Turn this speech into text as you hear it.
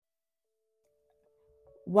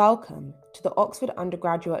Welcome to the Oxford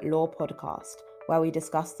Undergraduate Law Podcast, where we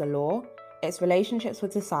discuss the law, its relationships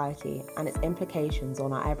with society, and its implications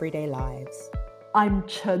on our everyday lives. I'm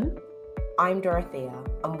Chen. I'm Dorothea,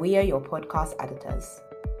 and we are your podcast editors.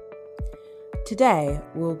 Today,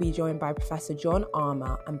 we'll be joined by Professor John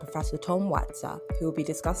Armour and Professor Thom Wetzer, who will be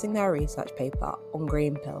discussing their research paper on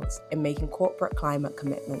green pills in making corporate climate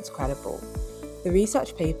commitments credible. The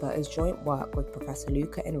research paper is joint work with Professor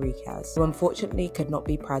Luca Enriques, who unfortunately could not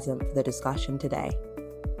be present for the discussion today.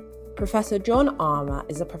 Professor John Armour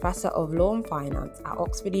is a Professor of Law and Finance at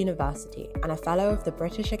Oxford University and a Fellow of the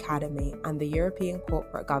British Academy and the European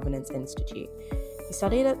Corporate Governance Institute. He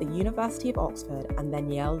studied at the University of Oxford and then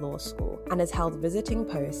Yale Law School, and has held visiting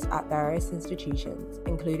posts at various institutions,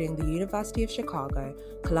 including the University of Chicago,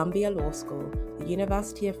 Columbia Law School, the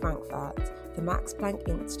University of Frankfurt, the Max Planck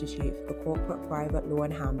Institute for Corporate Private Law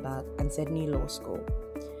in Hamburg, and Sydney Law School.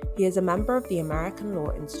 He is a member of the American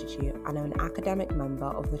Law Institute and an academic member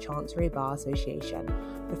of the Chancery Bar Association.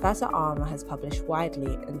 Professor Armour has published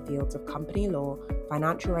widely in fields of company law,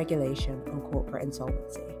 financial regulation, and corporate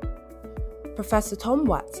insolvency. Professor Thom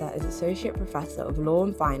Wetzer is Associate Professor of Law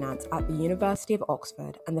and Finance at the University of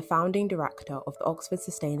Oxford and the founding director of the Oxford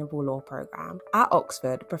Sustainable Law Programme. At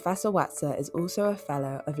Oxford, Professor Wetzer is also a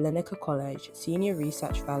Fellow of Linacre College, Senior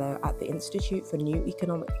Research Fellow at the Institute for New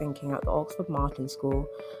Economic Thinking at the Oxford Martin School,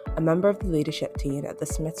 a member of the leadership team at the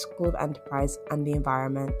Smith School of Enterprise and the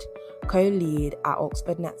Environment, co-lead at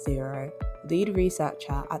Oxford Net Zero, lead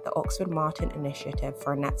researcher at the Oxford Martin Initiative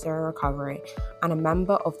for a Net Zero Recovery, and a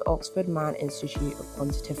member of the Oxford Mann Institute of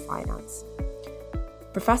Quantitative Finance.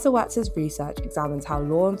 Professor Wetzer's research examines how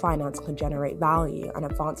law and finance can generate value and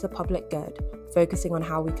advance the public good, focusing on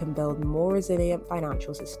how we can build more resilient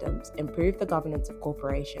financial systems, improve the governance of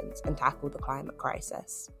corporations, and tackle the climate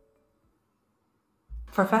crisis.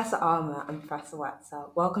 Professor Armour and Professor Wetzer,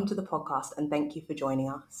 welcome to the podcast and thank you for joining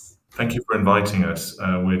us. Thank you for inviting us.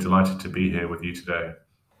 We're delighted to be here with you today.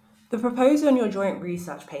 The proposal in your joint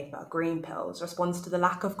research paper, Green Pills, responds to the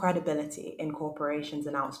lack of credibility in corporations'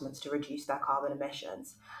 announcements to reduce their carbon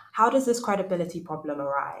emissions. How does this credibility problem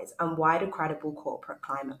arise, and why do credible corporate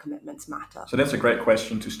climate commitments matter? So that's a great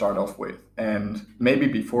question to start off with. And maybe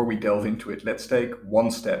before we delve into it, let's take one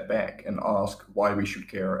step back and ask why we should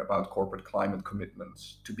care about corporate climate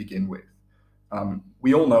commitments to begin with.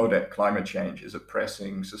 We all know that climate change is a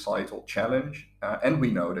pressing societal challenge, and we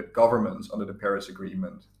know that governments under the Paris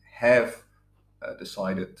Agreement have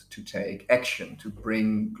decided to take action to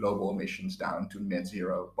bring global emissions down to net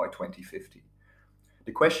zero by 2050.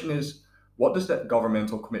 The question is, what does that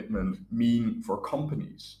governmental commitment mean for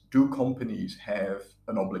companies? Do companies have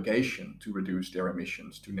an obligation to reduce their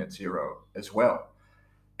emissions to net zero as well?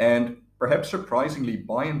 And perhaps surprisingly,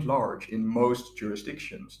 by and large, in most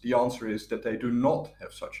jurisdictions, the answer is that they do not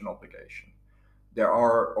have such an obligation. There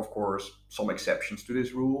are, of course, some exceptions to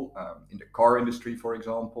this rule. In the car industry, for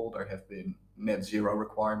example, there have been net zero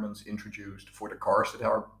requirements introduced for the cars that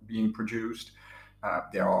are being produced.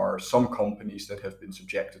 There are some companies that have been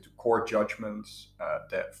subjected to court judgments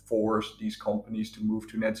that force these companies to move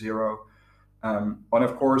to net zero. And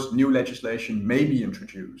of course, new legislation may be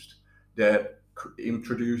introduced that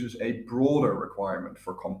introduces a broader requirement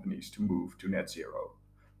for companies to move to net zero.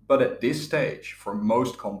 But at this stage, for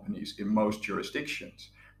most companies in most jurisdictions,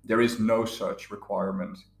 there is no such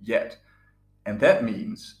requirement yet. And that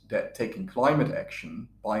means that taking climate action,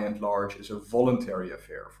 by and large, is a voluntary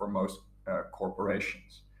affair for most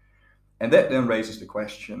corporations. And that then raises the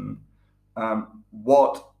question,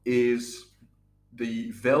 what is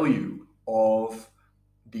the value of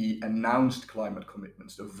the announced climate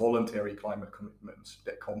commitments, the voluntary climate commitments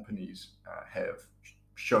that companies have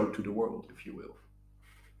showed to the world, if you will?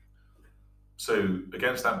 So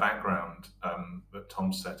against that background that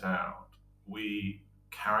Thom set out, we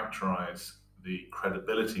characterize the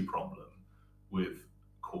credibility problem with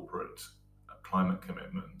corporate climate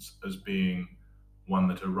commitments as being one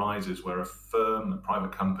that arises where a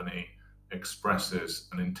private company, expresses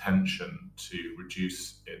an intention to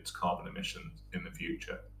reduce its carbon emissions in the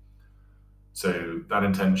future. So that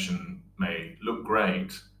intention may look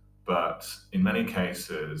great, but in many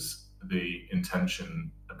cases, the intention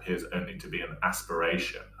appears only to be an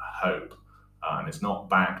aspiration, a hope, and it's not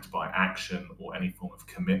backed by action or any form of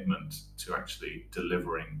commitment to actually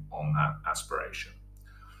delivering on that aspiration.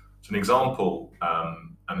 So an example,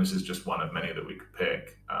 and this is just one of many that we could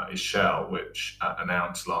pick, is Shell, which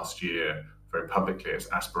announced last year very publicly its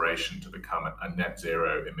aspiration to become a net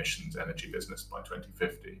zero emissions energy business by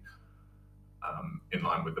 2050, in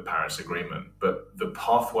line with the Paris Agreement. But the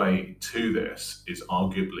pathway to this is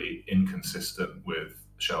arguably inconsistent with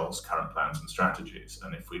Shell's current plans and strategies.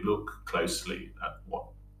 And if we look closely at what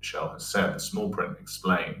Shell has said, the small print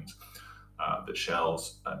explains that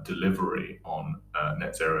Shell's delivery on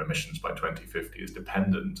net zero emissions by 2050 is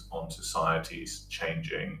dependent on societies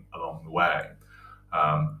changing along the way.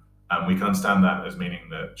 And we can understand that as meaning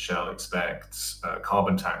that Shell expects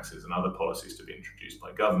carbon taxes and other policies to be introduced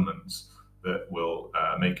by governments that will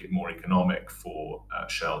make it more economic for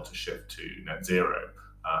Shell to shift to net zero.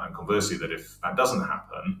 And conversely, that if that doesn't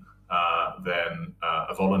happen, then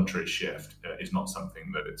a voluntary shift is not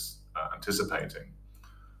something that it's anticipating.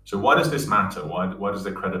 So why does this matter? Why does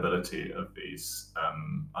the credibility of these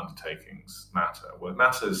undertakings matter? Well, it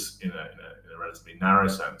matters in a relatively narrow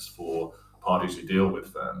sense for parties who deal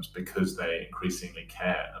with firms because they increasingly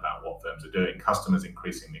care about what firms are doing. Customers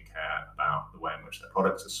increasingly care about the way in which their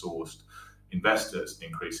products are sourced. Investors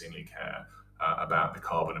increasingly care about the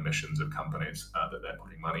carbon emissions of companies that they're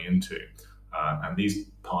putting money into. And these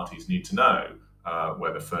parties need to know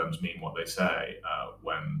whether firms mean what they say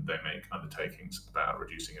when they make undertakings about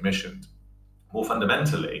reducing emissions. More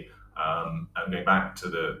fundamentally, and going back to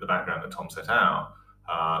the background that Thom set out,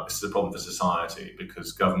 this is a problem for society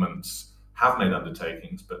because governments have made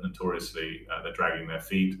undertakings, but notoriously they're dragging their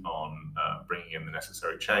feet on bringing in the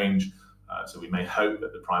necessary change. So we may hope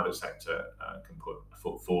that the private sector can put a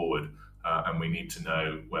foot forward, and we need to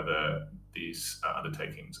know whether these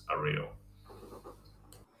undertakings are real.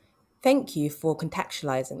 Thank you for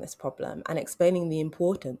contextualising this problem and explaining the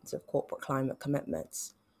importance of corporate climate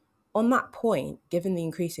commitments. On that point, given the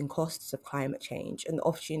increasing costs of climate change and the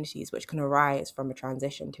opportunities which can arise from a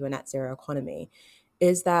transition to a net zero economy,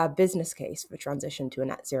 is there a business case for transition to a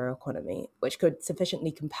net zero economy which could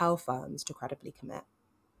sufficiently compel firms to credibly commit?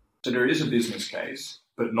 So there is a business case,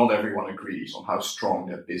 but not everyone agrees on how strong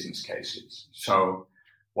that business case is. So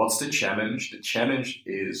what's the challenge? The challenge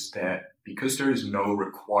is that because there is no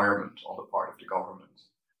requirement on the part of the government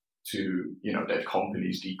to, that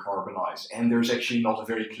companies decarbonize, and there's actually not a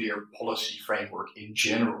very clear policy framework in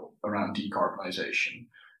general around decarbonization,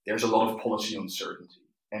 there's a lot of policy uncertainty,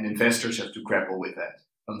 and investors have to grapple with that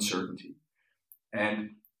uncertainty.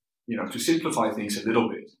 And, to simplify things a little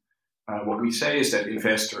bit, what we say is that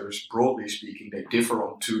investors, broadly speaking, they differ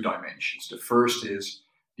on two dimensions. The first is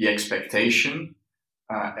the expectation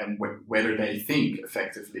and whether they think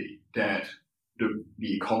effectively that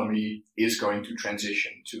the economy is going to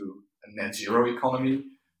transition to a net zero economy.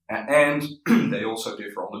 And they also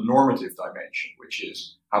differ on the normative dimension, which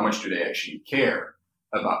is how much do they actually care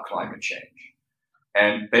about climate change.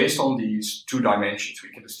 And based on these two dimensions, we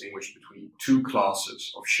can distinguish between two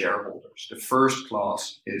classes of shareholders. The first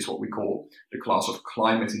class is what we call the class of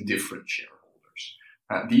climate indifferent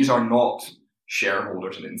shareholders. These are not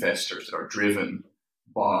shareholders and investors that are driven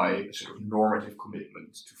by a sort of normative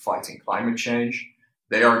commitment to fighting climate change.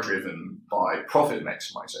 They are driven by profit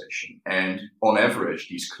maximization. And on average,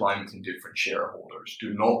 these climate indifferent shareholders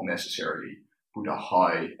do not necessarily put a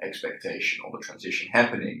high expectation on the transition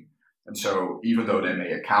happening. And so even though they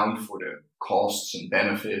may account for the costs and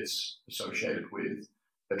benefits associated with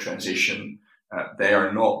the transition, they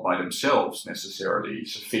are not by themselves necessarily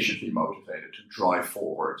sufficiently motivated to drive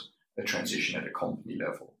forward the transition at a company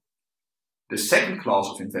level. The second class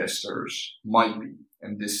of investors might be,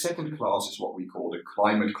 and this second class is what we call the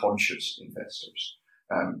climate conscious investors.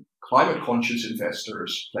 Climate conscious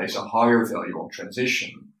investors place a higher value on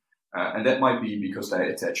transition, and that might be because they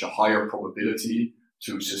attach a higher probability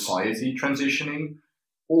to society transitioning,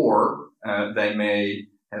 or they may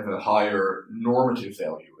have a higher normative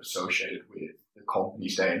value associated with the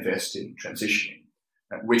companies they invest in transitioning.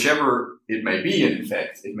 Whichever it may be, and in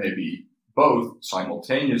fact, it may be both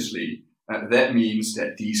simultaneously, that means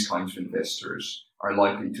that these kinds of investors are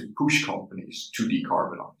likely to push companies to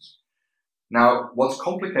decarbonize. Now, what's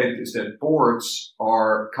complicated is that boards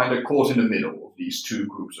are kind of caught in the middle of these two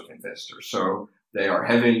groups of investors. So they are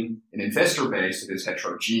having an investor base that is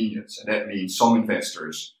heterogeneous, and that means some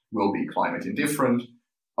investors will be climate indifferent,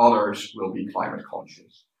 others will be climate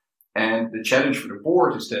conscious. And the challenge for the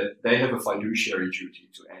board is that they have a fiduciary duty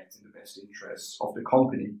to act in the best interests of the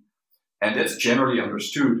company. And that's generally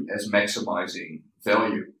understood as maximizing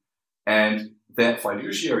value. And that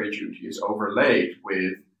fiduciary duty is overlaid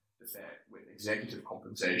with executive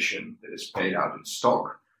compensation that is paid out in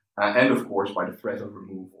stock, and of course by the threat of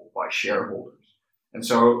removal by shareholders. And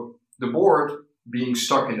so the board, being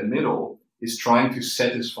stuck in the middle, is trying to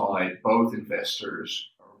satisfy both investors,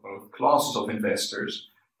 or both classes of investors,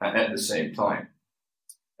 at the same time.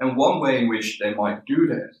 And one way in which they might do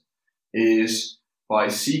that is by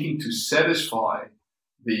seeking to satisfy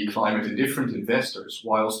the climate indifferent investors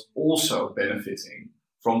whilst also benefiting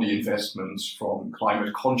from the investments from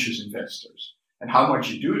climate conscious investors. And how might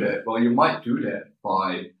you do that? Well, you might do that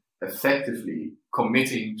by effectively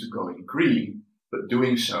committing to going green, but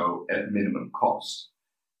doing so at minimum cost.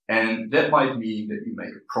 And that might mean that you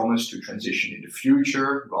make a promise to transition in the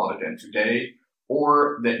future rather than today,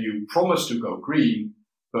 or that you promise to go green,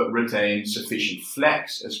 but retain sufficient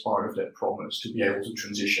flex as part of that promise to be able to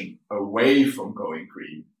transition away from going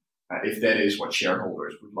green, if that is what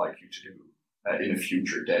shareholders would like you to do in a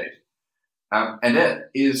future date. And that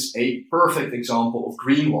is a perfect example of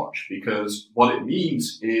greenwash, because what it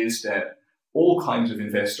means is that all kinds of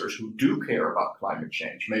investors who do care about climate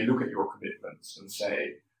change may look at your commitments and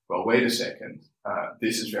say, well, wait a second,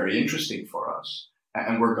 this is very interesting for us,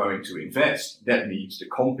 and we're going to invest. That means the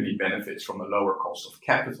company benefits from a lower cost of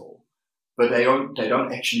capital, but they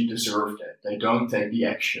don't actually deserve that. They don't take the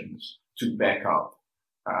actions to back up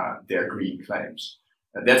their green claims.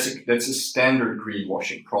 That's a standard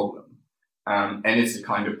greenwashing problem. And it's the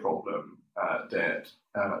kind of problem that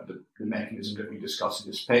the mechanism that we discuss in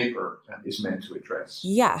this paper is meant to address.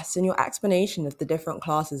 Yes, and your explanation of the different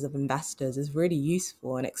classes of investors is really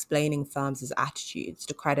useful in explaining firms' attitudes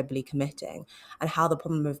to credibly committing and how the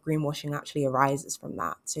problem of greenwashing actually arises from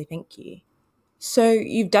that. So thank you. So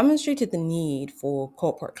you've demonstrated the need for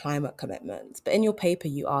corporate climate commitments, but in your paper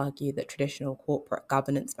you argue that traditional corporate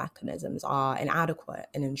governance mechanisms are inadequate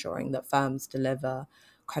in ensuring that firms deliver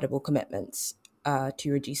credible commitments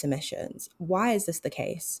to reduce emissions. Why is this the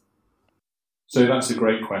case? So that's a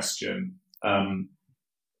great question.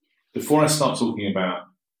 Before I start talking about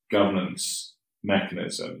governance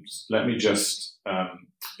mechanisms, let me just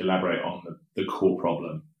elaborate on the core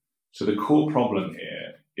problem. So the core problem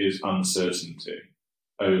here is uncertainty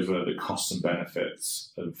over the costs and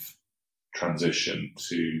benefits of transition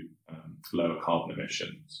to lower carbon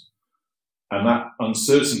emissions. And that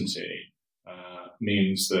uncertainty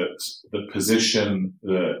means that the position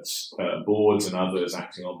that boards and others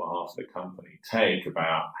acting on behalf of the company take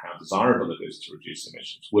about how desirable it is to reduce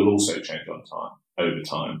emissions will also change over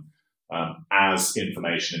time, as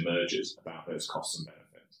information emerges about those costs and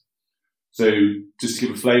benefits. So just to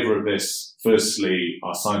give a flavour of this, firstly,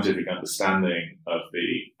 our scientific understanding of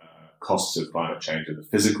the costs of climate change and the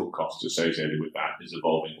physical costs associated with that is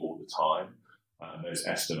evolving all the time. Those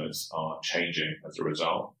estimates are changing as a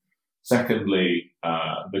result. Secondly,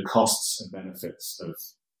 the costs and benefits of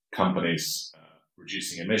companies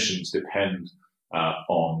reducing emissions depend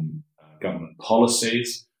on government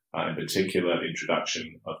policies, in particular the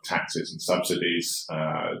introduction of taxes and subsidies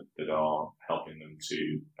that are helping them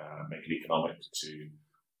to make it economic to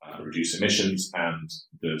reduce emissions, and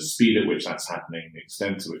the speed at which that's happening, the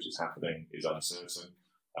extent to which it's happening is uncertain.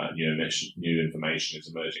 New information is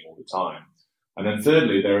emerging all the time. And then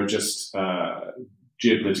thirdly, there are just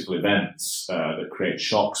geopolitical events that create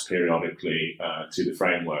shocks periodically to the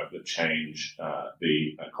framework that change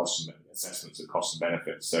the assessments of costs and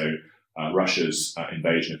benefits. So Russia's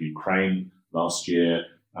invasion of Ukraine last year,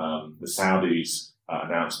 the Saudis'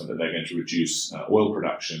 announcement that they're going to reduce oil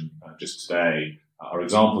production just today are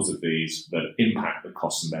examples of these that impact the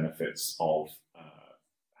costs and benefits of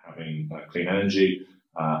having clean energy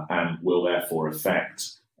and will therefore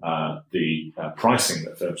affect the pricing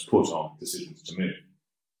that firms put on decisions to move.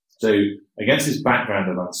 So against this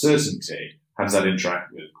background of uncertainty, how does that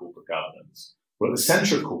interact with corporate governance? Well, at the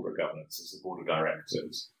centre of corporate governance is the board of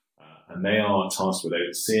directors, and they are tasked with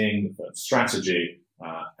overseeing the firm's strategy,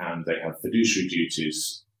 and they have fiduciary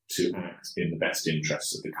duties to act in the best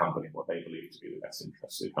interests of the company, what they believe to be the best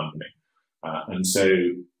interests of the company. And so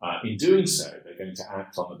in doing so, they're going to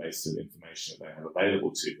act on the basis of the information that they have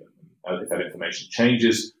available to them. If that information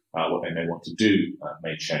changes, what they may want to do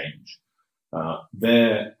may change.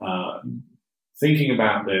 Their thinking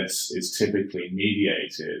about this is typically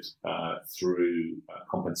mediated through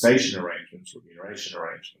compensation arrangements, remuneration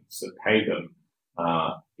arrangements that pay them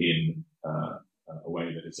in a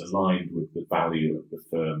way that is aligned with the value of the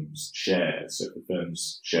firm's shares. So if the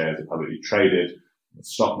firm's shares are publicly traded in the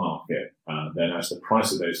stock market, then as the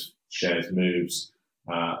price of those shares moves,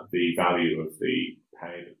 the value of the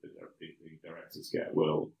pay that the directors get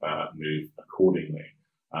will move accordingly.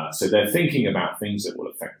 So they're thinking about things that will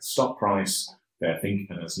affect the stock price. They're thinking,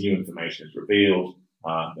 and as new information is revealed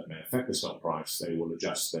that may affect the stock price, they will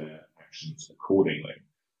adjust their actions accordingly.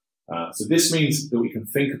 So this means that we can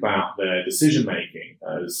think about their decision-making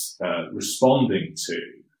as responding to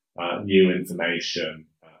new information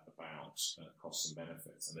about costs and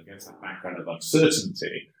benefits. And against that background of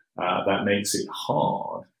uncertainty, that makes it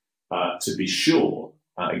hard to be sure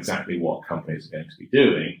exactly what companies are going to be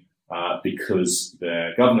doing because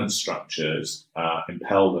their governance structures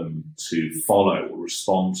impel them to follow or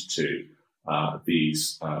respond to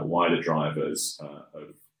these wider drivers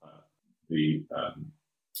of the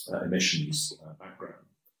emissions background.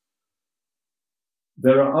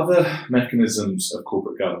 There are other mechanisms of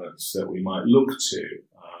corporate governance that we might look to.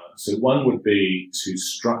 So one would be to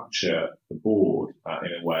structure the board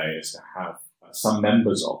in a way as to have some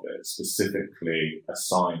members of it specifically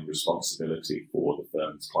assign responsibility for the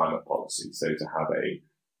firm's climate policy. So to have a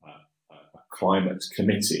climate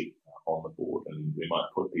committee on the board, and we might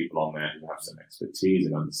put people on there who have some expertise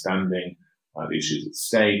in understanding the issues at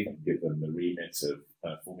stake and give them the remit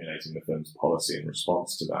of formulating the firm's policy in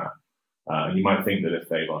response to that. And you might think that if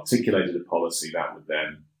they've articulated a policy, that would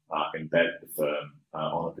then embed the firm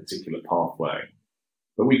on a particular pathway.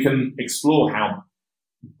 But we can explore how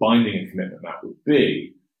binding a commitment that would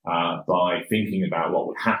be by thinking about what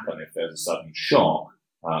would happen if there's a sudden shock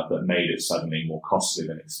that made it suddenly more costly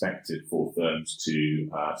than expected for firms to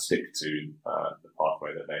stick to the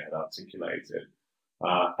pathway that they had articulated.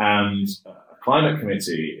 And a climate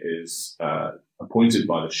committee is appointed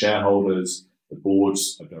by the shareholders. The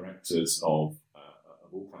boards of directors of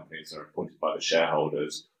all companies are appointed by the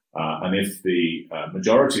shareholders. And if the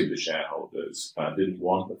majority of the shareholders didn't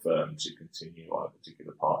want the firm to continue on a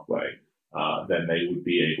particular pathway, then they would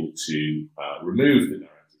be able to remove the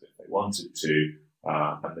directors if they wanted to.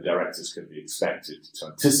 And the directors could be expected to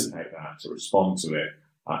anticipate that, to respond to it,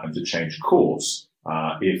 and to change course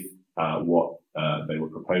if what they were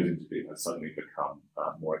proposing to do had suddenly become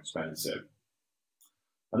more expensive.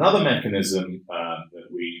 Another mechanism that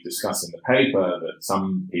we discuss in the paper that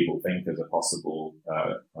some people think is a possible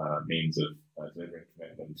means of delivering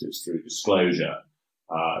commitment is through disclosure.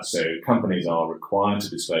 So companies are required to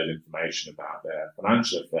disclose information about their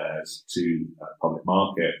financial affairs to public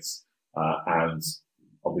markets, and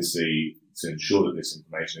obviously to ensure that this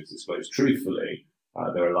information is disclosed truthfully,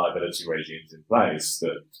 there are liability regimes in place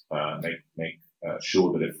that make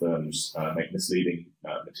sure that if firms make misleading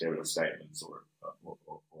material statements or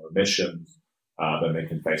emissions, then they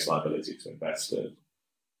can face liability to investors.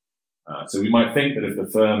 So we might think that if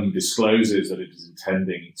the firm discloses that it is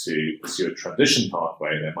intending to pursue a transition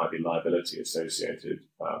pathway, there might be liability associated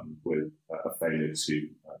with a failure to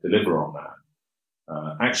deliver on that.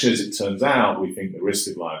 Actually, as it turns out, we think the risk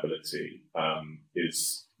of liability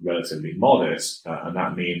is relatively modest, and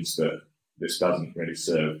that means that this doesn't really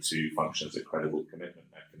serve to function as a credible commitment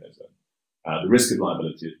mechanism. The risk of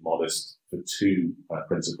liability is modest for two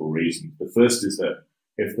principal reasons. The first is that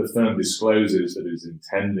if the firm discloses that it is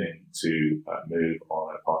intending to move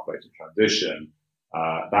on a pathway to transition,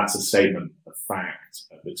 that's a statement of fact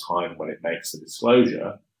at the time when it makes the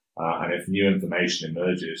disclosure. And if new information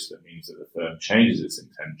emerges that means that the firm changes its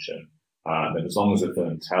intention, then as long as the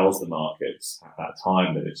firm tells the markets at that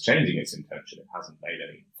time that it's changing its intention, it hasn't made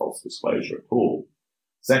any false disclosure at all.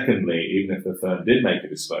 Secondly, even if the firm did make a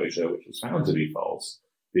disclosure which was found to be false,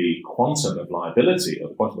 the quantum of liability, or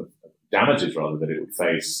the quantum of damages rather, that it would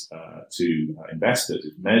face to investors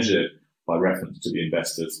is measured by reference to the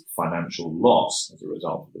investor's financial loss as a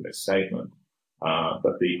result of the misstatement.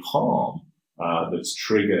 But the harm that's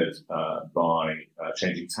triggered by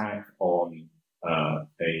changing tack on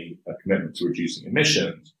a commitment to reducing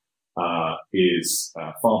emissions is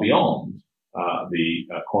far beyond the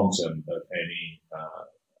quantum of any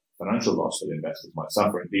financial loss that investors might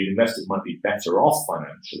suffer. Indeed, investors might be better off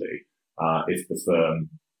financially if the firm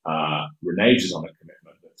reneges on a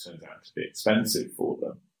commitment that turns out to be expensive for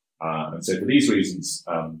them. And so for these reasons,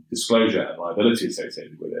 disclosure and liability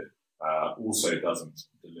associated with it also doesn't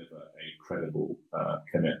deliver a credible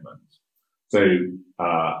commitment. So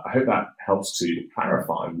I hope that helps to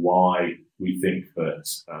clarify why we think that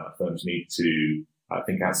firms need to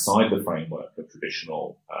think outside the framework of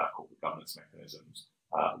traditional corporate governance mechanisms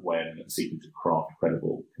when seeking to craft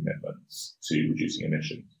credible commitments to reducing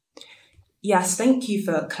emissions. Yes, thank you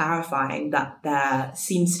for clarifying that there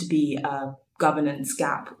seems to be a governance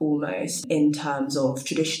gap almost in terms of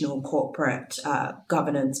traditional corporate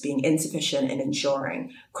governance being insufficient in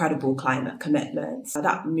ensuring credible climate commitments.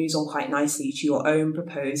 That moves on quite nicely to your own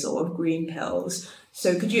proposal of green pills.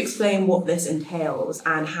 So could you explain what this entails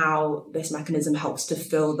and how this mechanism helps to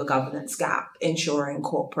fill the governance gap, ensuring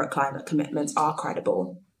corporate climate commitments are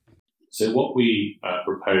credible? So what we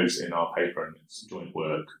propose in our paper, and it's joint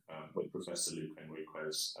work with Professor Luca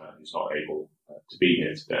Enriques, who's not able to be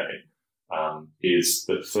here today, is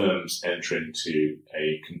that firms enter into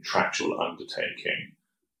a contractual undertaking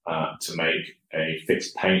to make a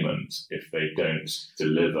fixed payment if they don't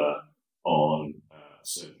deliver on a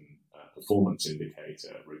certain performance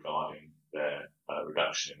indicator regarding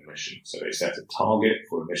reduction in emissions. So they set a target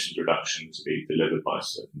for emissions reduction to be delivered by a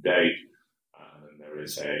certain date, and then there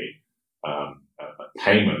is a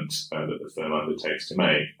payment that the firm undertakes to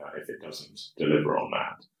make if it doesn't deliver on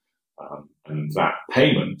that. And that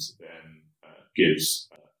payment then gives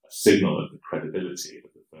a signal of the credibility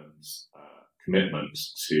of the firm's commitment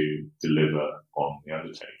to deliver on the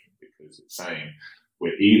undertaking, because it's saying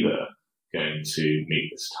we're either going to meet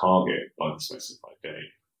this target by the specified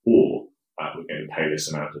date, or we're going to pay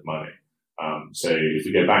this amount of money. So if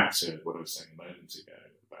we go back to what I was saying a moment ago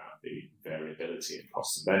about the variability in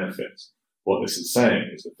costs and benefits, what this is saying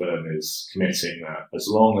is the firm is committing that as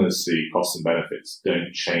long as the costs and benefits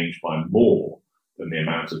don't change by more than the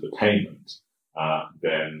amount of the payment,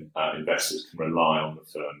 then investors can rely on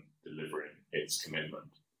the firm delivering its commitment.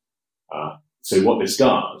 So what this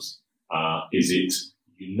does is it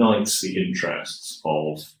unites the interests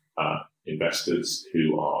of investors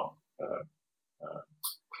who are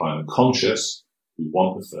climate conscious, who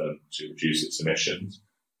want the firm to reduce its emissions,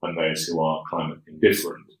 and those who are climate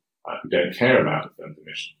indifferent, who don't care about the firm's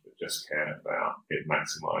emissions, but just care about it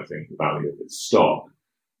maximising the value of its stock.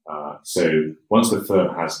 So once the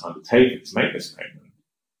firm has undertaken to make this payment,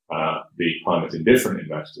 the climate indifferent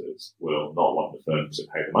investors will not want the firm to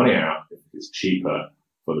pay the money out if it is cheaper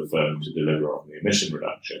for the firm to deliver on the emission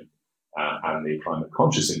reduction. And the climate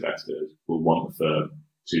conscious investors will want the firm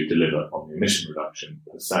to deliver on the emission reduction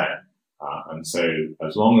per se. And so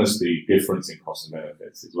as long as the difference in costs and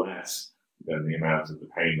benefits is less than the amount of the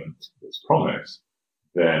payment that's promised,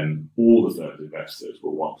 then all the firm's investors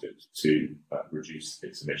will want it to reduce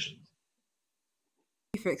its emissions.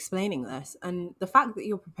 Thank you for explaining this. And the fact that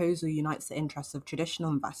your proposal unites the interests of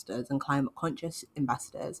traditional investors and climate conscious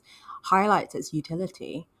investors highlights its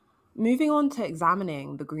utility. Moving on to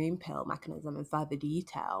examining the green pill mechanism in further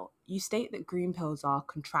detail, you state that green pills are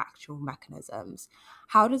contractual mechanisms.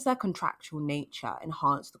 How does their contractual nature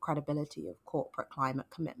enhance the credibility of corporate climate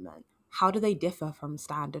commitment? How do they differ from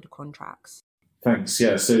standard contracts? Thanks.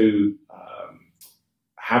 Yeah, so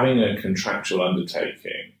having a contractual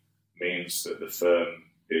undertaking means that the firm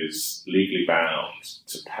is legally bound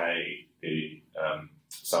to pay the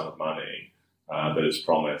sum of money that is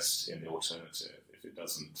promised in the alternative if it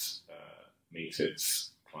doesn't meet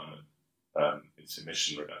its climate, its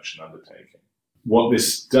emission reduction undertaking. What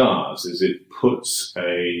this does is it puts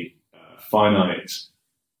a finite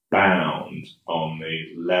bound on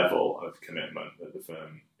the level of commitment that the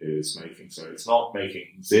firm is making. So it's not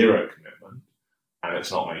making zero commitment, and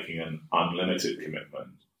it's not making an unlimited commitment.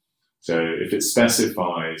 So if it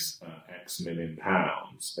specifies X million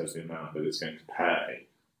pounds as the amount that it's going to pay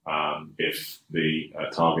if the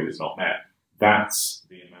target is not met, that's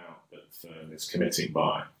the amount that the firm is committing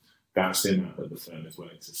by. That's the amount that the firm is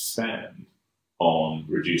willing to spend on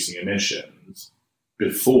reducing emissions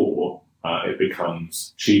before it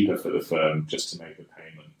becomes cheaper for the firm just to make the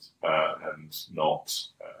payment and not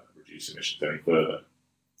reduce emissions any further.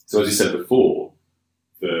 So as you said before,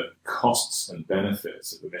 the costs and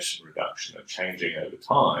benefits of emission reduction are changing over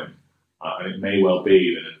time, and it may well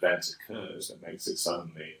be that an event occurs that makes it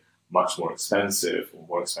suddenly much more expensive, or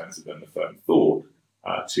more expensive than the firm thought,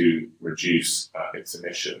 to reduce its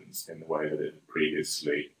emissions in the way that it had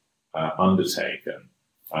previously undertaken.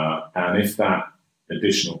 And if that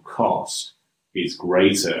additional cost is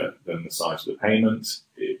greater than the size of the payment,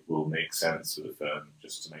 it will make sense for the firm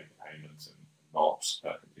just to make the payment and not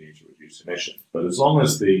continue to reduce emissions. But as long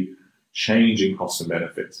as the change in costs and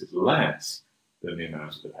benefits is less than the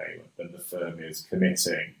amount of the payment, then the firm is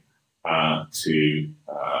committing to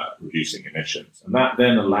reducing emissions. And that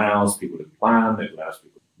then allows people to plan, it allows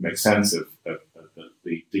people to make sense of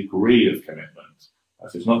the degree of commitment.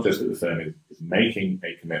 So it's not just that the firm is making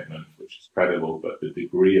a commitment which is credible, but the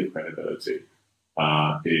degree of credibility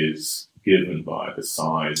is given by the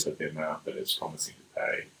size of the amount that it's promising to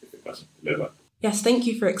pay if it doesn't deliver. Yes, thank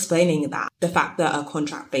you for explaining that. The fact that a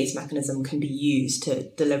contract-based mechanism can be used to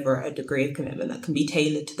deliver a degree of commitment that can be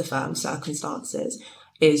tailored to the firm's circumstances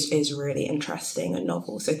is really interesting and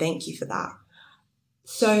novel. So thank you for that.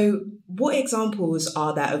 So what examples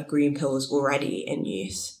are there of green pills already in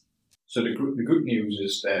use? So the good news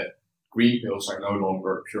is that green pills are no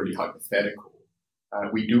longer purely hypothetical.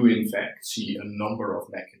 We do, in fact, see a number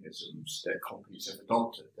of mechanisms that companies have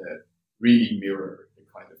adopted that really mirror the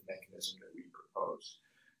kind of mechanism that we propose.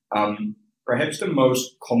 Perhaps the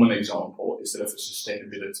most common example is that of a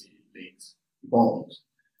sustainability-linked bond.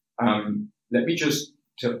 Let me just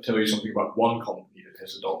tell you something about one company that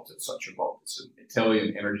has adopted such a bond. It's an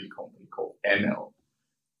Italian energy company called Enel.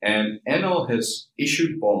 And Enel has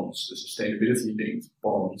issued bonds, the sustainability-linked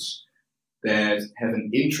bonds, that have an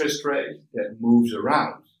interest rate that moves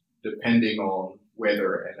around depending on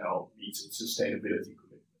whether NL meets its sustainability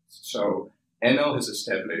commitments. So NL has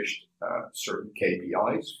established certain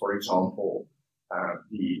KPIs, for example,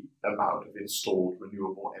 the amount of installed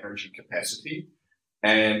renewable energy capacity,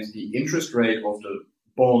 and the interest rate of the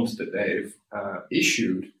bonds that they've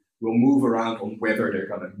issued will move around on whether they're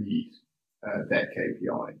going to meet that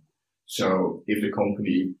KPI. So if the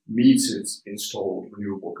company meets its installed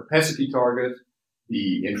renewable capacity target,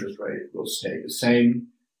 the interest rate will stay the same.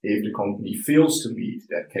 If the company fails to meet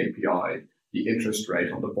that KPI, the interest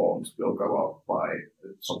rate on the bonds will go up by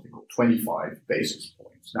something called 25 basis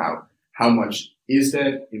points. Now, how much is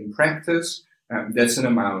that in practice? That's an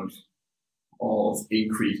amount of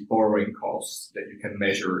increased borrowing costs that you can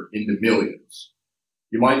measure in the millions.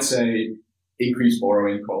 You might say increased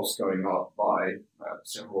borrowing costs going up by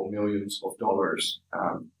several millions of dollars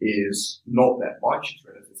is not that much. It's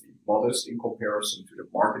relatively modest in comparison to the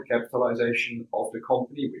market capitalization of the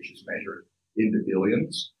company, which is measured in the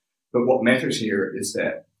billions. But what matters here is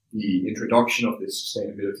that the introduction of this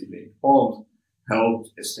sustainability-linked bond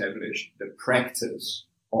helped establish the practice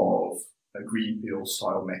of a green pill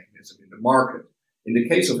style mechanism in the market. In the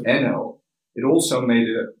case of NL, it also made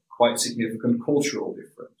a quite significant cultural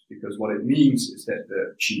difference, because what it means is that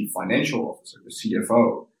the chief financial officer, the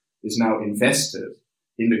CFO, is now invested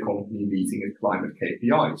in the company meeting its climate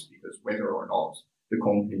KPIs, because whether or not the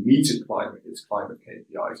company meets its climate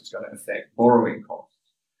KPIs is going to affect borrowing costs.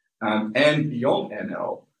 And beyond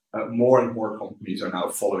NL, more and more companies are now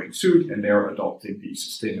following suit, and they're adopting these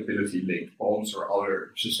sustainability-linked bonds or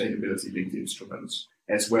other sustainability-linked instruments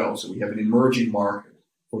as well. So we have an emerging market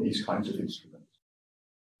for these kinds of instruments.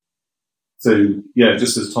 So, yeah,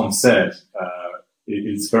 just as Thom said,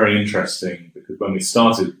 it's very interesting because when we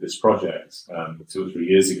started this project 2 or 3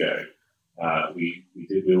 years ago, we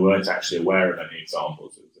weren't actually aware of any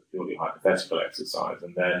examples. It was a purely hypothetical exercise.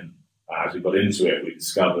 And then as we got into it, we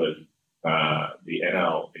discovered the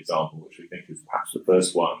NL example, which we think is perhaps the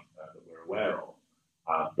first one that we're aware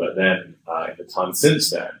of. But then in the time since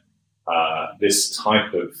then, this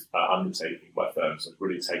type of undertaking by firms have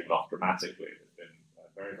really taken off dramatically. There's been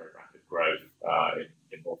very, very rapid growth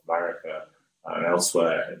in North America and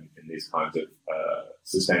elsewhere in these kinds of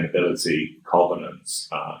sustainability covenants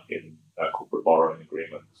in corporate borrowing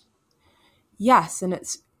agreements. Yes, and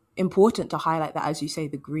it's important to highlight that, as you say,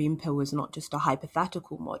 the green pill is not just a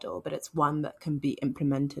hypothetical model, but it's one that can be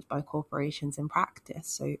implemented by corporations in practice.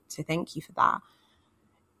 So thank you for that.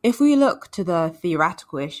 If we look to the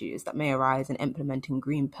theoretical issues that may arise in implementing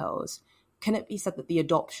green pills, can it be said that the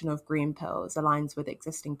adoption of green pills aligns with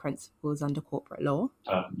existing principles under corporate law?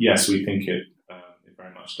 Yes, we think it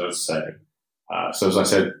very much does so. So as I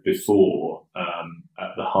said before,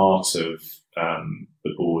 at the heart of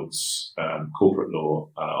the board's corporate law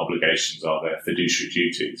obligations are their fiduciary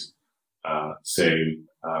duties. So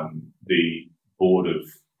the board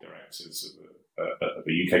of directors of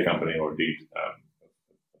a UK company, or indeed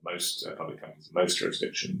most public companies in most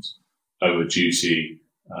jurisdictions, owe a duty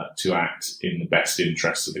to act in the best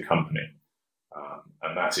interests of the company.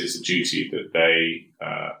 And that is a duty that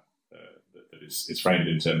that is framed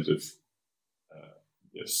in terms of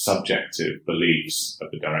the subjective beliefs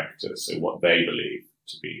of the directors, so what they believe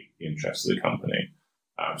to be the interests of the company.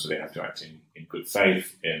 So they have to act in good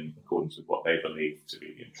faith in accordance with what they believe to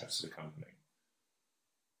be the interests of the company.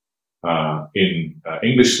 In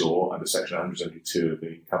English law, under Section 172 of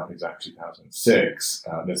the Companies Act 2006,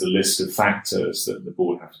 there's a list of factors that the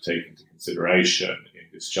board have to take into consideration in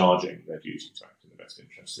discharging their duty to act in the best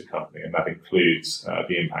interests of the company, and that includes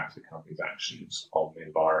the impact of the company's actions on the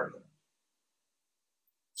environment.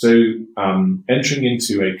 So, entering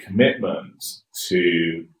into a commitment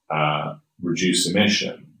to reduce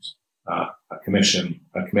emissions, a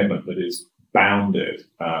commitment that is bounded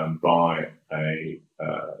by a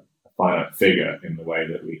finite figure in the way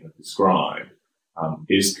that we have described,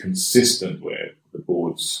 is consistent with the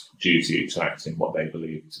board's duty to act in what they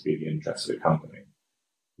believe to be the interests of the company,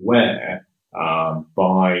 where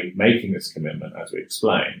by making this commitment, as we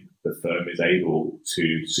explained, the firm is able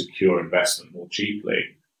to secure investment more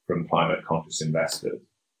cheaply from climate-conscious investors.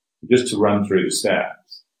 Just to run through the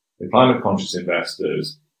steps, the climate-conscious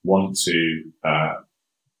investors want to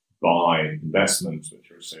buy investments which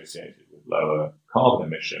are associated with lower carbon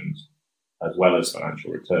emissions as well as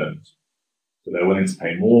financial returns. So they're willing to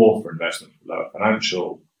pay more for investment with lower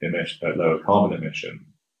carbon emissions.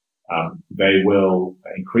 They will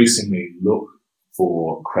increasingly look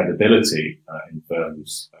for credibility in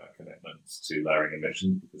firms' commitments to lowering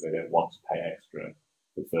emissions, because they don't want to pay extra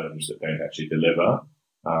for firms that don't actually deliver.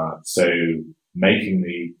 So making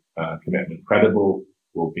the commitment credible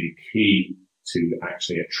will be key to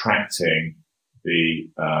actually attracting the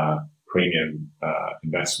premium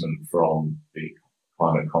investment from the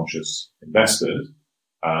climate conscious investors.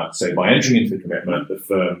 So by entering into the commitment, the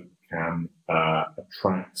firm can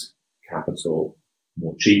attract capital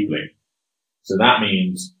more cheaply. So that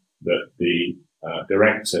means that the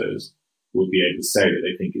directors will be able to say that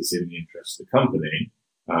they think it's in the interest of the company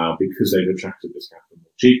because they've attracted this capital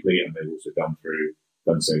more cheaply, and they've also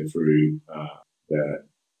done so through their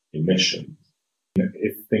emissions.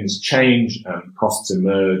 If things change and costs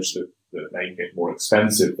emerge that make it more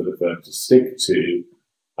expensive for the firm to stick to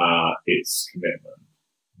its commitment,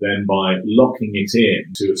 then by locking it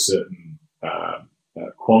in to a certain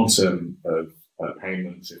quantum of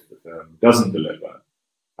payments if the firm doesn't deliver,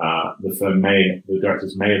 the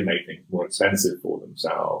directors may have made things more expensive for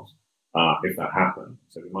themselves if that happened.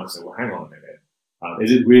 So we might say, well, hang on a minute.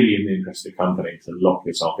 Is it really in the interest of the company to lock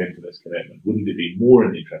yourself into this commitment? Wouldn't it be more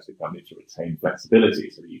in the interest of the company to retain flexibility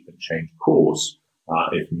so that you can change course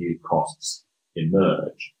if new costs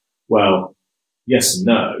emerge? Well, yes and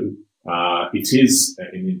no. It is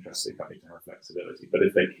in the interest of the company to have flexibility, but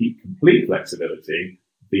if they keep complete flexibility,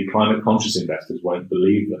 the climate conscious investors won't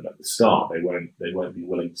believe them at the start. They won't be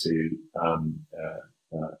willing to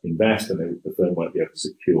invest, and the firm won't be able to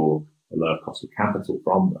secure a lower cost of capital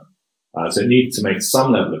from them. So it needs to make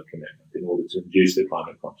some level of commitment in order to induce the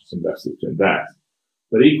climate conscious investors to invest.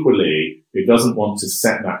 But equally, it doesn't want to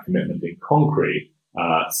set that commitment in concrete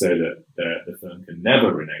so that the firm can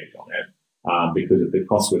never renege on it, because if the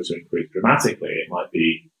costs were to increase dramatically, it might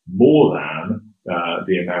be more than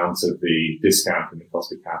the amount of the discount in the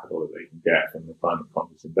cost of capital that they can get from the climate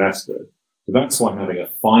conscious investors. So that's why having a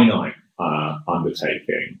finite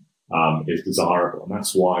undertaking is desirable, and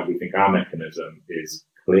that's why we think our mechanism is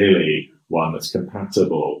clearly one that's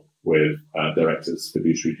compatible with directors'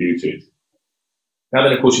 fiduciary duties. Now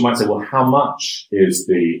then, of course, you might say, well, how much is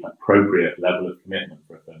the appropriate level of commitment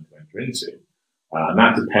for a firm to enter into? And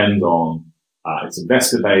that depends on its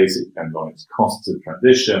investor base, it depends on its costs of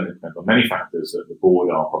transition, it depends on many factors that the board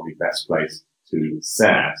are probably best placed to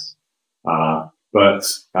assess. But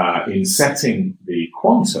in setting the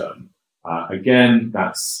quantum, again,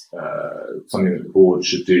 that's something that the board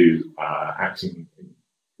should do, acting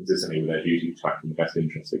consistently with their duty to act in the best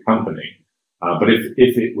interest of the company. But if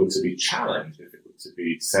it were to be challenged, if it were to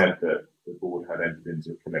be said that the board had entered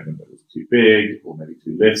into a commitment that was too big or maybe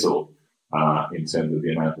too little in terms of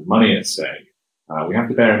the amount of money at stake, we have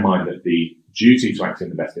to bear in mind that the duty to act in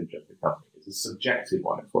the best interest of the company is a subjective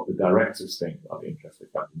one. It's what the directors think are the interest of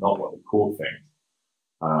the company, not what the court thinks.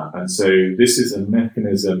 And so this is a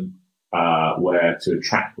mechanism where to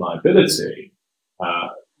attract liability,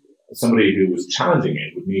 somebody who was challenging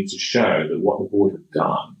it would need to show that what the board had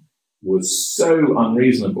done was so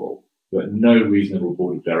unreasonable that no reasonable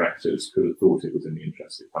board of directors could have thought it was in the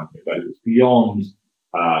interest of the company, that it was beyond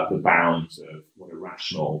the bounds of what a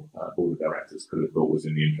rational board of directors could have thought was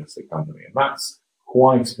in the interest of the company. And that's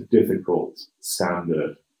quite a difficult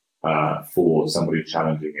standard for somebody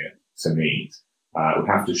challenging it to meet. It would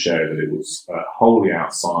have to show that it was wholly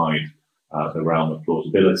outside the realm of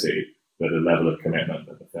plausibility, that the level of commitment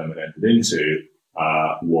that the firm had entered into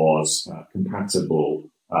was compatible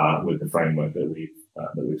with the framework that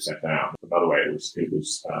we've set down. Another way, it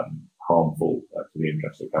was harmful to the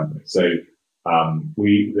interest of the company. So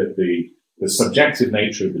the subjective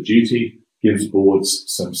nature of the duty gives boards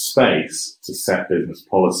some space to set business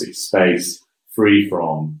policy, space free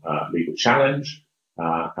from legal challenge,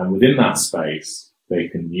 and within that space, they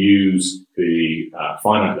can use the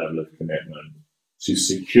finite level of commitment to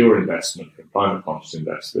secure investment from climate conscious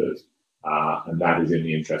investors, and that is in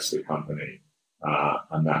the interest of the company,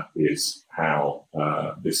 and that is how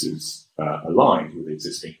this is aligned with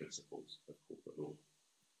existing principles of corporate law.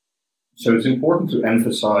 So it's important to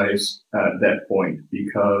emphasize that point,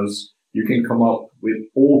 because you can come up with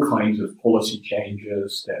all kinds of policy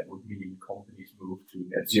changes that would mean companies move to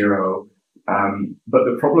net zero. But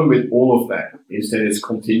the problem with all of that is that it's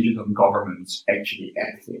contingent on governments actually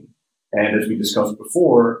acting. And as we discussed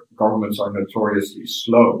before, governments are notoriously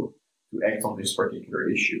slow to act on this particular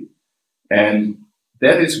issue. And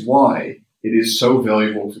that is why it is so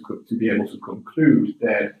valuable to be able to conclude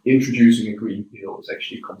that introducing a green deal is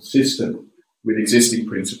actually consistent with existing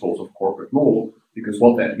principles of corporate law, because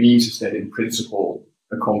what that means is that in principle,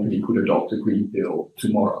 a company could adopt a green deal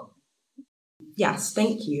tomorrow. Yes,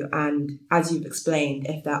 thank you. And as you've explained,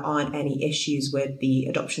 if there aren't any issues with the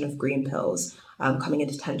adoption of green pills coming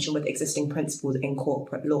into tension with existing principles in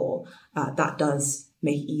corporate law, that does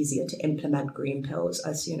make it easier to implement green pills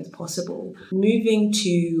as soon as possible. Moving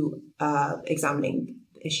to examining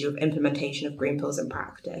issue of implementation of green pills in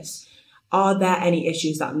practice. Are there any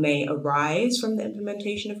issues that may arise from the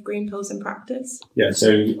implementation of green pills in practice? Yeah, so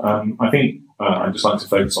I think I'd just like to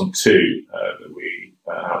focus on two that we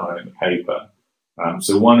outline in the paper.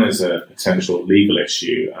 So one is a potential legal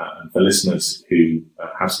issue, and for listeners who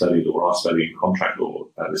have studied or are studying contract law,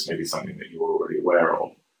 this may be something that you're already aware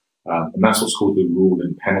of, and that's what's called the rule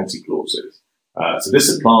and penalty clauses. So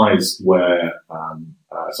this applies where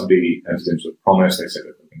somebody enters into a promise, they say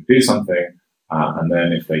that they're going to do something, and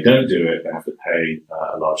then if they don't do it, they have to pay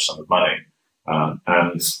a large sum of money.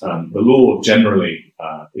 And the law generally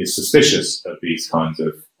is suspicious of these kinds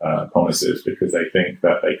of promises because they think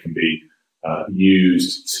that they can be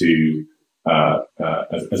used to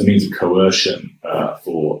as a means of coercion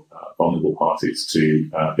for vulnerable parties to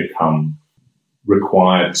become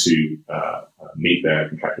required to meet their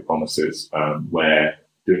contractual promises, where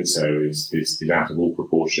doing so is out of all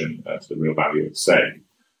proportion to the real value at stake.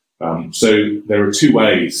 So there are two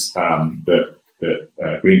ways that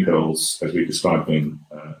green pills, as we described them,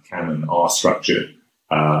 can and are structured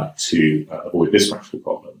to avoid this practical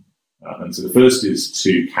problem. And so the first is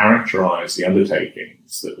to characterize the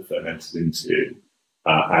undertakings that the firm enters into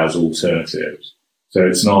as alternatives. So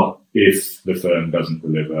it's not if the firm doesn't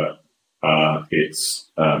deliver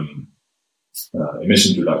its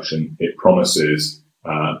emissions reduction, it promises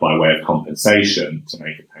by way of compensation to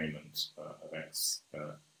make a payment of X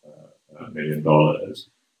 $1 million.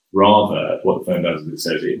 Rather, what the firm does is it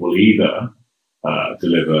says it will either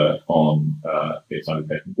deliver on its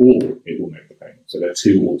undertaking or it will make the payment. So there are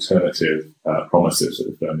two alternative promises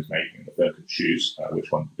that the firm is making, and the firm can choose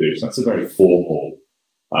which one to do. So that's a very formal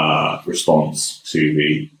response to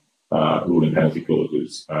the rule and penalty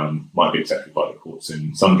clauses. Might be accepted by the courts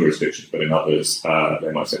in some jurisdictions, but in others,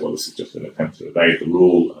 they might say, well, this is just an attempt to evade the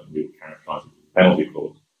rule, and we would characterize it as a penalty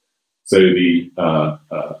clause. So the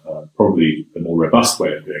probably the more robust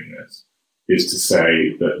way of doing this is to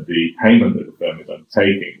say that the payment that the firm is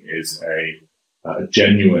undertaking is a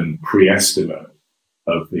genuine pre-estimate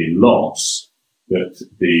of the loss that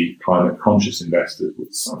the climate-conscious investors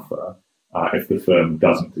would suffer if the firm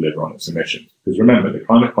doesn't deliver on its emissions. Because remember, the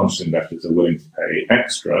climate-conscious investors are willing to pay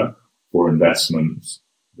extra for investments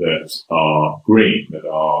that are green, that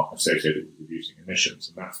are associated with reducing emissions.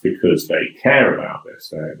 And that's because they care about this.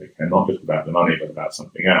 They care not just about the money, but about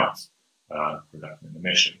something else, reduction in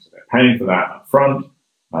emissions. So they're paying for that up front,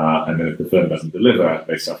 and then if the firm doesn't deliver,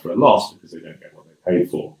 they suffer a loss because they don't get what they paid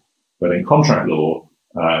for. But in contract law,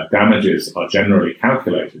 damages are generally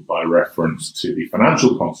calculated by reference to the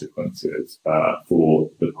financial consequences for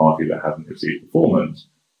the party that hasn't received performance.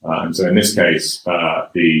 And so in this case,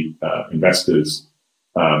 the investors'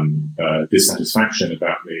 dissatisfaction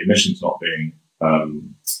about the emissions not being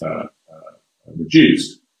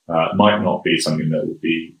reduced might not be something that would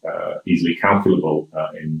be easily calculable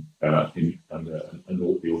under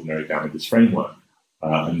the ordinary damages framework.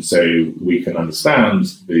 And so we can understand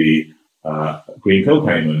the green pill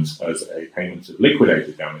payment as a payment of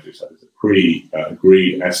liquidated damages, that is a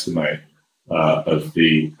pre-agreed estimate of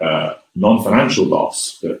the non-financial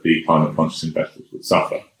loss that the climate-conscious investors would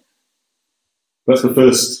suffer. That's the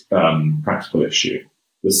first practical issue.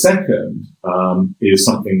 The second is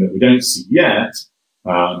something that we don't see yet,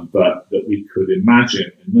 but that we could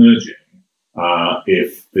imagine emerging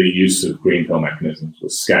if the use of green pill mechanisms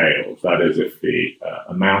was scaled. That is, if the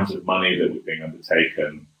amount of money that was being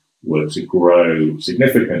undertaken were to grow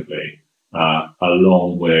significantly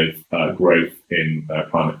along with growth in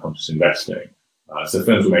climate-conscious investing. So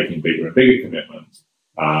firms were making bigger and bigger commitments,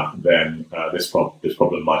 then this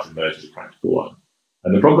problem might emerge as a practical one.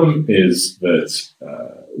 And the problem is that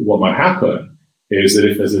what might happen is that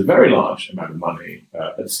if there's a very large amount of money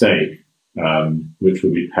at stake, which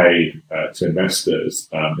will be paid to investors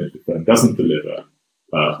if the firm doesn't deliver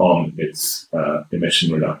on its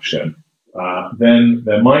emission reduction, then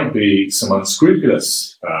there might be some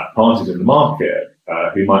unscrupulous parties in the market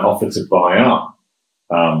who might offer to buy up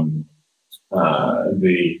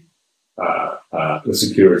the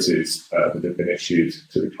securities that have been issued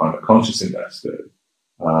to the climate-conscious investors.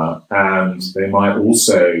 And they might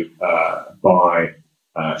also buy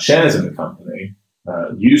shares in the company,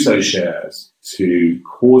 use those shares to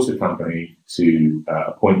cause the company to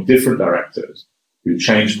appoint different directors who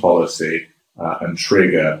change policy and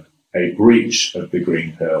trigger a breach of the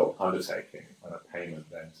green pill undertaking and a payment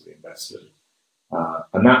then to the investors.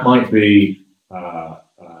 And that might be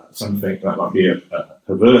something that might be a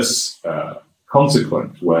perverse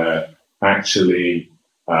consequence where actually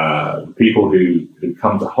people who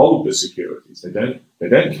come to hold the securities, they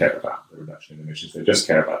don't care about the reduction in emissions, they just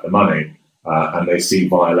care about the money, and they see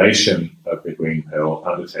violation of the green pill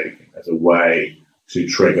undertaking as a way to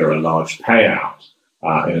trigger a large payout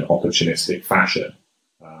in an opportunistic fashion.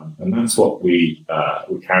 And that's what we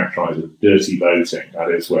characterize as dirty voting.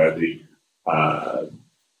 That is where the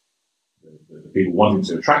people wanting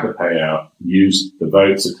to attract the payout use the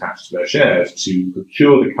votes attached to their shares to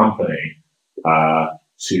procure the company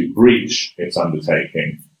to breach its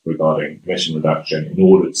undertaking regarding emission reduction in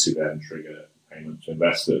order to then trigger payment to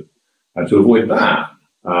investors. And to avoid that,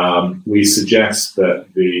 we suggest that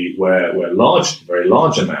where very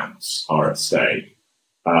large amounts are at stake,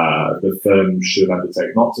 the firm should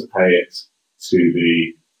undertake not to pay it to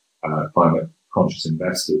the climate conscious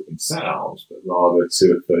investors themselves, but rather to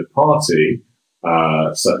a third party,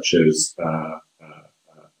 such as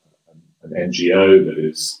an NGO that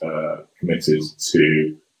is committed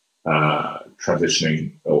to transitioning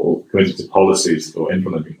or committed to policies or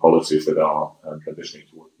implementing policies that are transitioning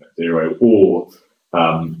towards net zero, or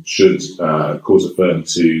should cause a firm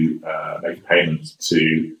to make a payment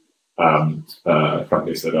to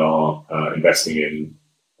companies that are investing in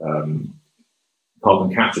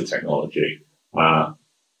carbon capture technology.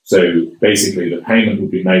 So basically, the payment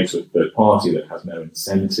would be made to a third party that has no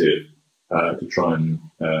incentive to try and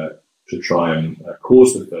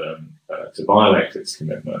cause the firm to violate its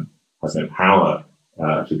commitment, has no power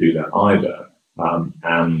to do that either,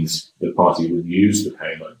 and the party would use the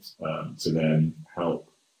payment to then help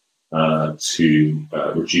to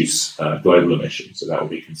reduce global emissions. So that would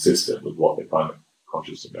be consistent with what the climate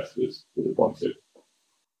conscious investors would have wanted.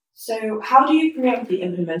 So how do you predict the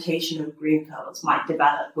implementation of green pills might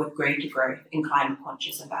develop with greater growth in climate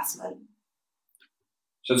conscious investment?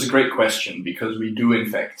 So it's a great question, because we do in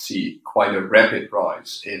fact see quite a rapid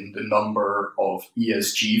rise in the number of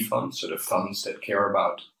ESG funds, so the funds that care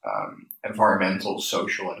about environmental,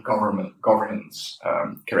 social and governance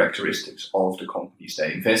characteristics of the companies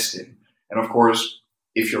they invest in. And of course,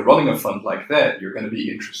 if you're running a fund like that, you're going to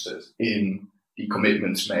be interested in the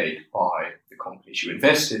commitments made by the companies you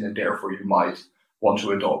invest in, and therefore you might want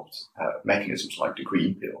to adopt mechanisms like the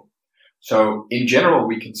green pill. So in general,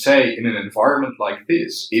 we can say in an environment like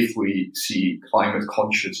this, if we see climate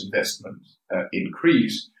conscious investment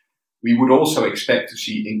increase, we would also expect to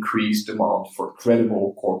see increased demand for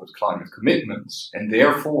credible corporate climate commitments. And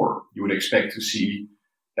therefore, you would expect to see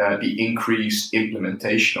the increased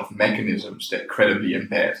implementation of mechanisms that credibly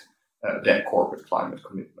embed that corporate climate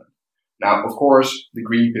commitment. Now, of course, the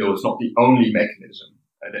green pill is not the only mechanism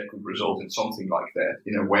that could result in something like that.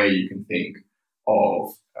 In a way, you can think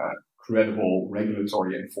of credible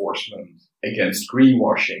regulatory enforcement against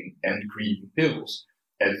greenwashing and green pills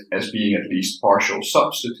as being at least partial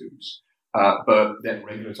substitutes. But that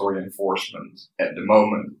regulatory enforcement at the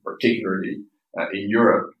moment, particularly in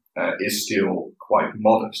Europe, is still quite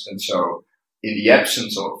modest. And so in the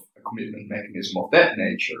absence of a commitment mechanism of that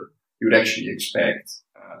nature, you would actually expect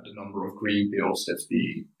the number of green pills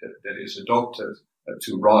that is adopted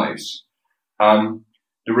to rise.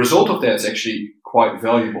 The result of that is actually quite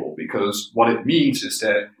valuable, because what it means is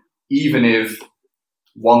that even if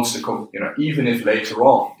later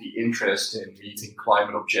on the interest in meeting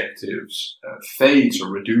climate objectives fades or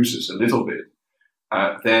reduces a little bit,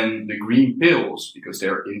 then the green pills, because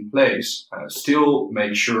they're in place, still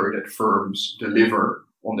make sure that firms deliver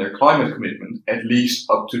on their climate commitment, at least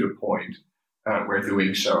up to the point where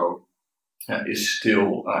doing so is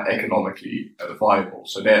still economically viable.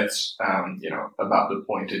 So that's about the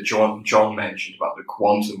point that John mentioned about the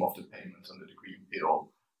quantum of the payment under the green pill,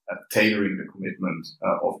 tailoring the commitment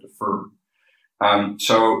of the firm.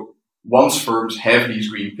 So once firms have these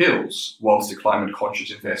green pills, once the climate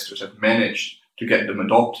conscious investors have managed to get them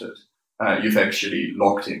adopted, you've actually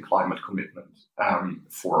locked in climate commitment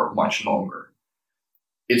for much longer.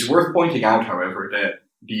 It's worth pointing out, however, that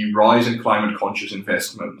the rise in climate conscious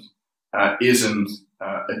investment isn't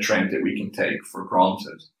a trend that we can take for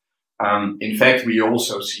granted. In fact, we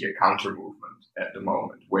also see a counter movement at the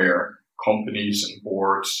moment where companies and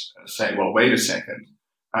boards say, well, wait a second,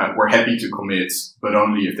 we're happy to commit, but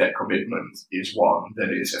only if that commitment is one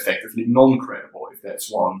that is effectively non-credible, if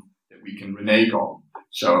that's one that we can renege on.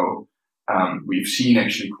 So we've seen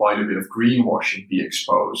actually quite a bit of greenwashing be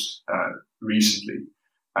exposed recently.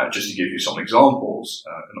 Just to give you some examples,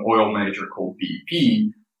 an oil major called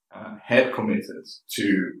BP had committed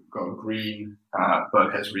to go green,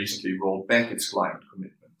 but has recently rolled back its climate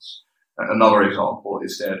commitments. Another example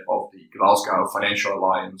is that of the Glasgow Financial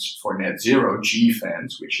Alliance for Net Zero,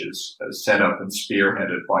 GFANZ, which is set up and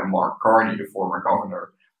spearheaded by Mark Carney, the former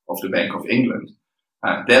governor of the Bank of England.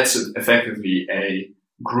 That's effectively a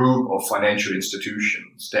group of financial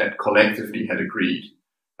institutions that collectively had agreed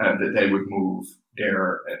that they would move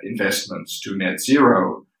their investments to net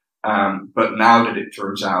zero. But now that it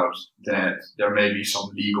turns out that there may be some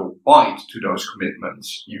legal bite to those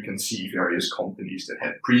commitments, you can see various companies that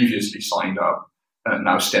had previously signed up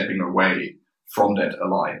now stepping away from that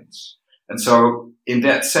alliance. And so in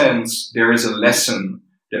that sense, there is a lesson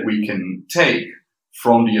that we can take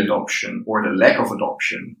from the adoption or the lack of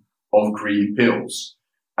adoption of green pills.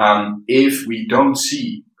 If we don't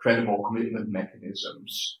see credible commitment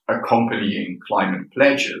mechanisms accompanying climate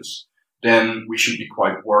pledges, then we should be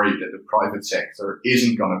quite worried that the private sector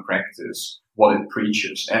isn't going to practice what it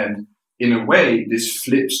preaches. And in a way, this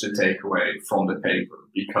flips the takeaway from the paper,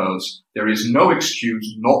 because there is no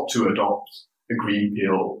excuse not to adopt a green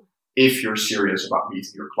pill if you're serious about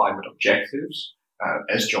meeting your climate objectives.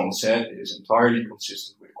 As John said, it is entirely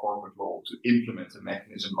consistent with corporate law to implement a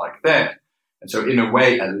mechanism like that. And so in a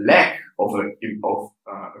way, a lack of a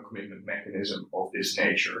commitment mechanism of this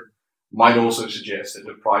nature might also suggest that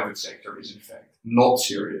the private sector is in fact not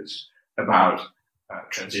serious about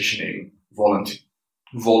transitioning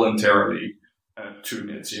voluntarily to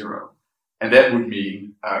net zero. And that would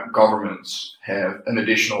mean governments have an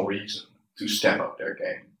additional reason to step up their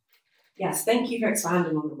game. Yes, thank you for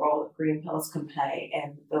expanding on the role that green pills can play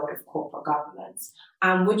in the build of corporate governance.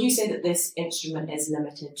 Would you say that this instrument is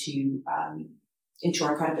limited to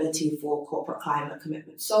ensuring credibility for corporate climate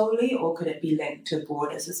commitments solely, or could it be linked to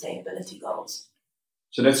broader sustainability goals?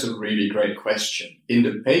 So that's a really great question. In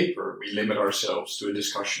the paper, we limit ourselves to a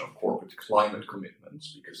discussion of corporate climate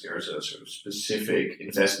commitments because there's a sort of specific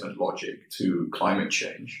investment logic to climate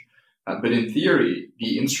change. But in theory,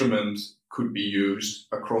 the instrument could be used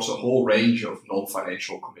across a whole range of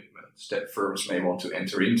non-financial commitments that firms may want to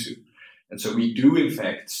enter into. And so we do, in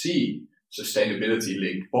fact, see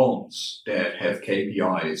sustainability-linked bonds that have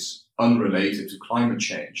KPIs unrelated to climate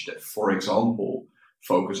change that, for example,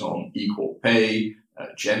 focus on equal pay,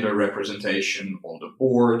 gender representation on the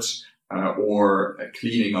boards, or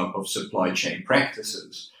cleaning up of supply chain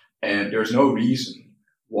practices. And there's no reason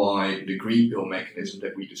why the green pill mechanism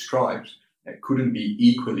that we described couldn't be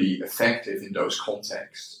equally effective in those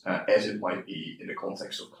contexts as it might be in the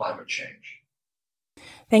context of climate change.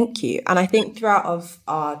 Thank you. And I think throughout of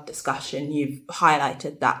our discussion, you've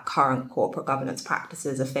highlighted that current corporate governance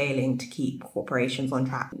practices are failing to keep corporations on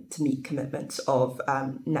track to meet commitments of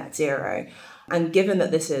net zero. And given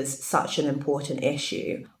that this is such an important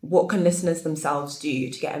issue, what can listeners themselves do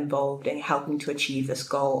to get involved in helping to achieve this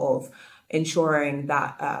goal of ensuring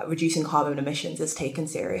that reducing carbon emissions is taken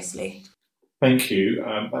seriously? Thank you.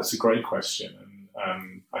 That's a great question.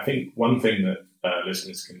 And I think one thing that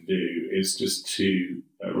listeners can do is just to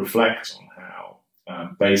reflect on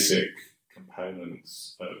how basic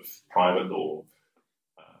components of private law,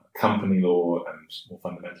 company law, and more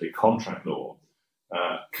fundamentally contract law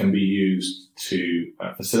can be used to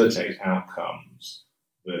facilitate outcomes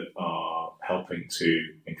that are helping to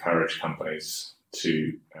encourage companies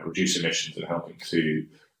to reduce emissions and helping to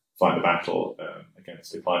fight the battle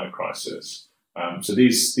against the climate crisis. So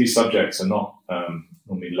these subjects are not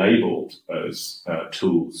normally labelled as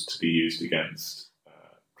tools to be used against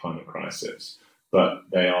climate crisis, but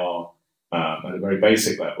they are, at a very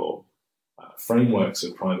basic level, frameworks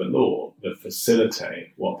of private law that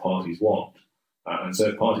facilitate what parties want. And so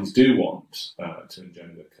if parties do want to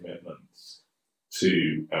engender commitments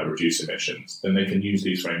to reduce emissions, then they can use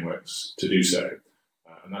these frameworks to do so.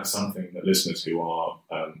 And that's something that listeners who are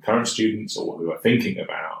current students or who are thinking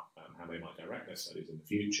about how they might direct their studies in the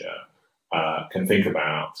future can think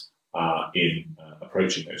about in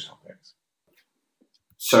approaching those topics.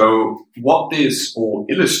 So what this all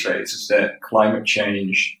illustrates is that climate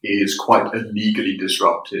change is quite a legally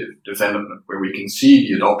disruptive development where we can see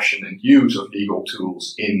the adoption and use of legal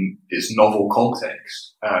tools in this novel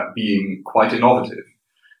context being quite innovative.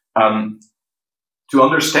 To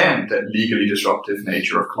understand that legally disruptive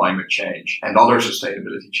nature of climate change and other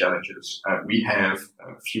sustainability challenges, we have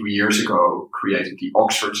a few years ago created the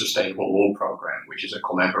Oxford Sustainable Law Program, which is a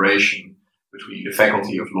collaboration between the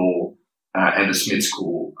Faculty of Law and the Smith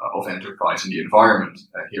School of Enterprise and the Environment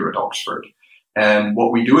here at Oxford. And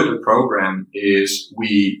what we do at the program is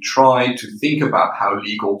we try to think about how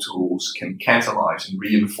legal tools can catalyze and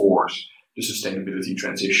reinforce the sustainability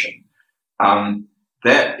transition.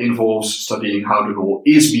 That involves studying how the law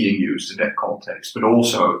is being used in that context, but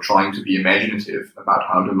also trying to be imaginative about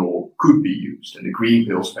how the law could be used. And the Green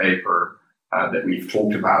Pills paper that we've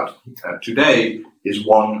talked about today is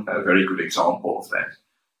one very good example of that.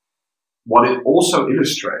 What it also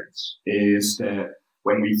illustrates is that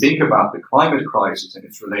when we think about the climate crisis and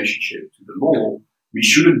its relationship to the law, we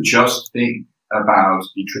shouldn't just think about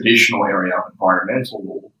the traditional area of environmental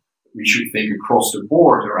law, we should think across the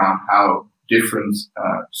board around how different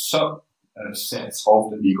sets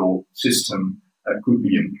of the legal system could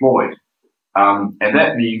be employed. And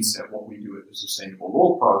that means that what we do at the Sustainable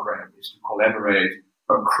Law Program is to collaborate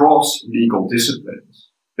across legal disciplines.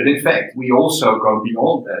 But in fact, we also go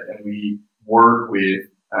beyond that and we work with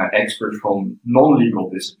experts from non-legal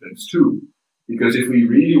disciplines too. Because if we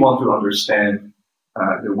really want to understand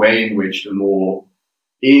the way in which the law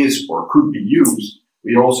is or could be used,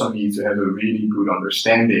 we also need to have a really good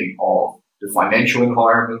understanding of the financial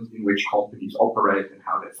environment in which companies operate and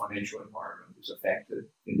how that financial environment is affected,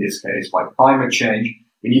 in this case, by climate change.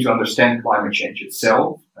 We need to understand climate change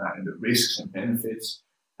itself and the risks and benefits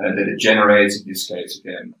that it generates, in this case,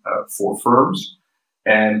 again, for firms.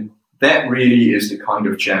 And that really is the kind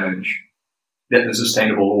of challenge that the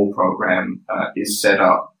Sustainable Law Program is set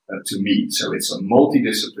up to meet. So it's a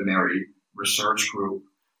multidisciplinary research group.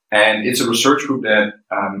 And it's a research group that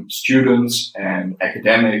students and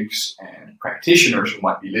academics and practitioners who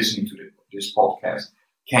might be listening to this podcast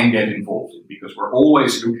can get involved in, because we're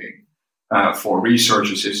always looking for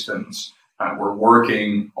research assistants. We're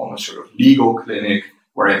working on a sort of legal clinic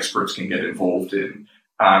where experts can get involved in.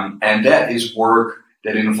 And that is work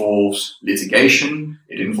that involves litigation,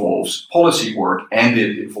 it involves policy work, and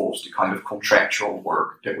it involves the kind of contractual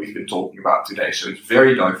work that we've been talking about today. So it's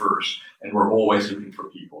very diverse, and we're always looking for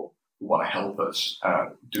people who want to help us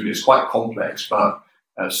do this quite complex but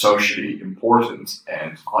socially important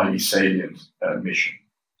and highly salient mission.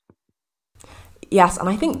 Yes, and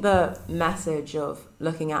I think the message of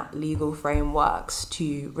looking at legal frameworks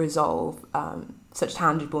to resolve such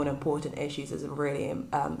tangible and important issues is a really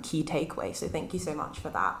key takeaway. So thank you so much for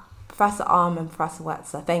that. Professor Armour and Professor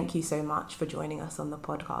Wetzer, thank you so much for joining us on the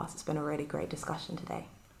podcast. It's been a really great discussion today.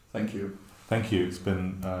 Thank you. Thank you. It's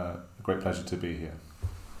been a great pleasure to be here.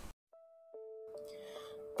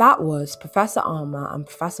 That was Professor Armour and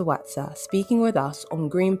Professor Wetzer speaking with us on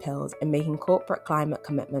green pills and making corporate climate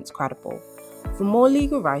commitments credible. For more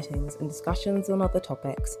legal writings and discussions on other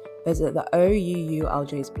topics, visit the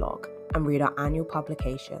OUULJ's blog and read our annual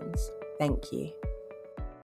publications. Thank you.